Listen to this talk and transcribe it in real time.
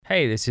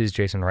Hey, this is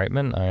Jason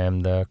Reitman. I am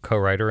the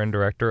co-writer and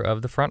director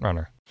of The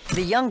Frontrunner.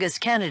 The youngest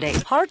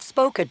candidate, Hart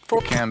spoke at full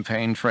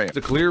campaign trail.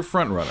 The clear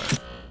frontrunner.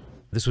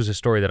 This was a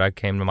story that I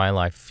came to my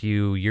life a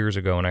few years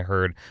ago when I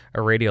heard a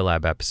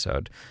Radiolab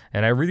episode,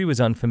 and I really was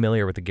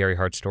unfamiliar with the Gary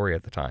Hart story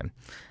at the time.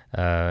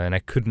 And I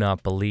could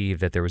not believe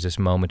that there was this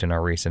moment in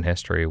our recent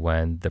history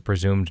when the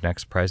presumed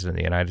next president of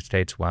the United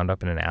States wound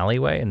up in an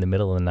alleyway in the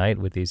middle of the night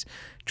with these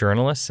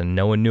journalists, and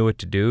no one knew what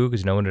to do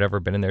because no one had ever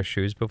been in their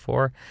shoes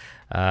before.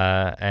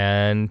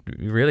 And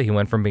really, he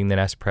went from being the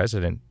next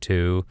president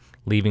to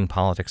leaving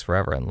politics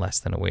forever in less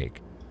than a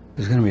week.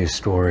 There's going to be a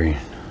story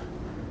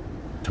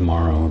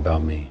tomorrow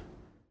about me.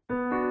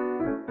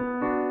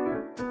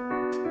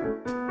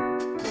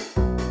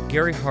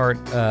 Gary Hart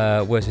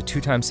was a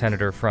two-time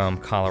senator from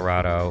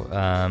Colorado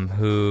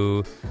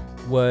who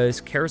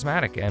was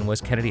charismatic and was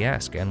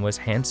Kennedy-esque and was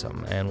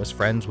handsome and was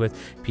friends with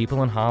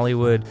people in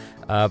Hollywood,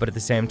 but at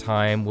the same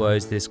time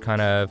was this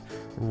kind of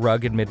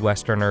rugged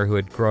Midwesterner who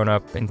had grown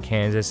up in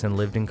Kansas and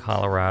lived in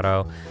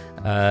Colorado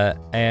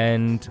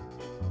and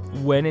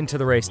went into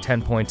the race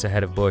 10 points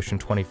ahead of Bush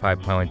and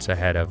 25 points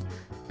ahead of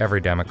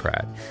every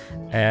Democrat.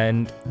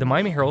 And the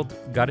Miami Herald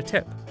got a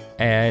tip.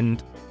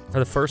 And for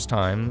the first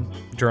time,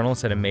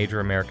 journalists at a major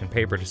American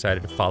paper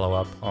decided to follow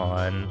up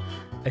on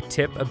a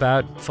tip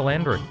about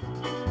philandering.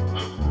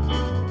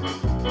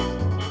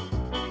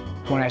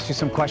 I want to ask you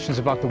some questions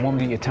about the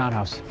woman at your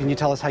townhouse. Can you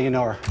tell us how you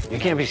know her? You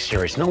can't be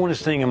serious. No one is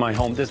staying in my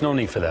home. There's no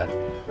need for that.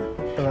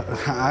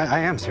 I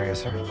am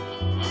serious, sir.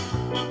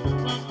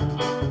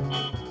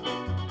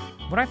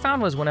 What I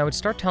found was when I would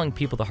start telling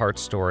people the Hart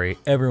story,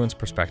 everyone's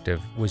perspective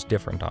was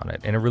different on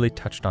it, and it really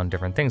touched on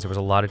different things. There was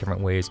a lot of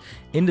different ways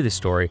into the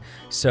story.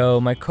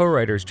 So my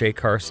co-writers, Jay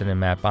Carson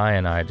and Matt Bai,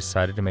 and I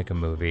decided to make a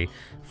movie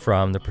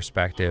from the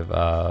perspective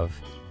of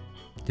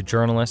the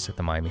journalists at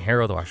the Miami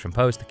Herald, the Washington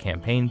Post, the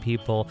campaign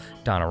people,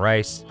 Donna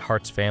Rice,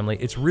 Hart's family.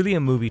 It's really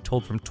a movie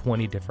told from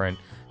 20 different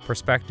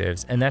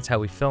perspectives, and that's how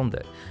we filmed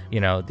it.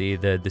 You know,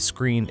 the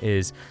screen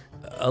is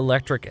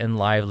electric and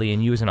lively,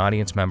 and you as an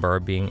audience member are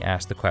being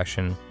asked the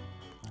question,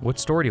 what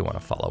story do you want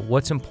to follow?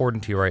 What's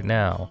important to you right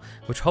now?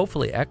 Which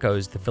hopefully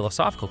echoes the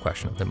philosophical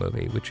question of the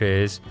movie, which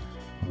is,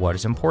 what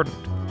is important?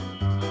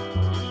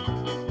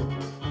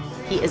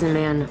 He is a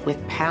man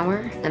with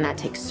power, and that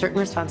takes certain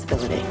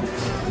responsibility.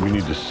 We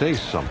need to say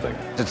something.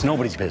 It's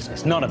nobody's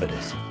business. None of it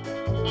is.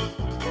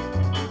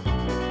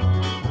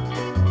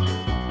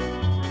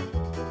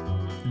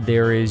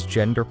 There is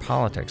gender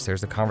politics.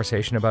 There's the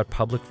conversation about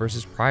public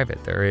versus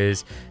private. There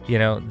is,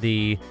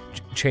 the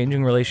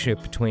changing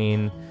relationship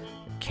between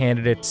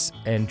candidates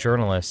and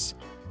journalists,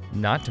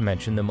 not to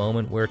mention the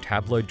moment where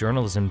tabloid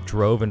journalism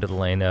drove into the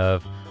lane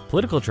of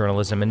political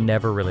journalism and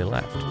never really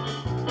left.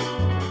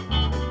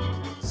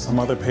 Some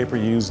other paper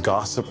used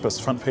gossip as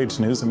front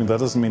page news. I mean, that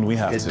doesn't mean we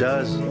have to. It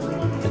does.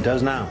 It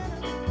does now.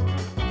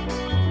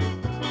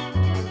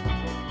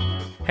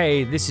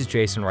 Hey, this is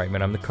Jason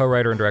Reitman. I'm the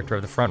co-writer and director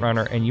of The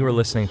Frontrunner, and you are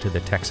listening to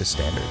The Texas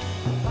Standard.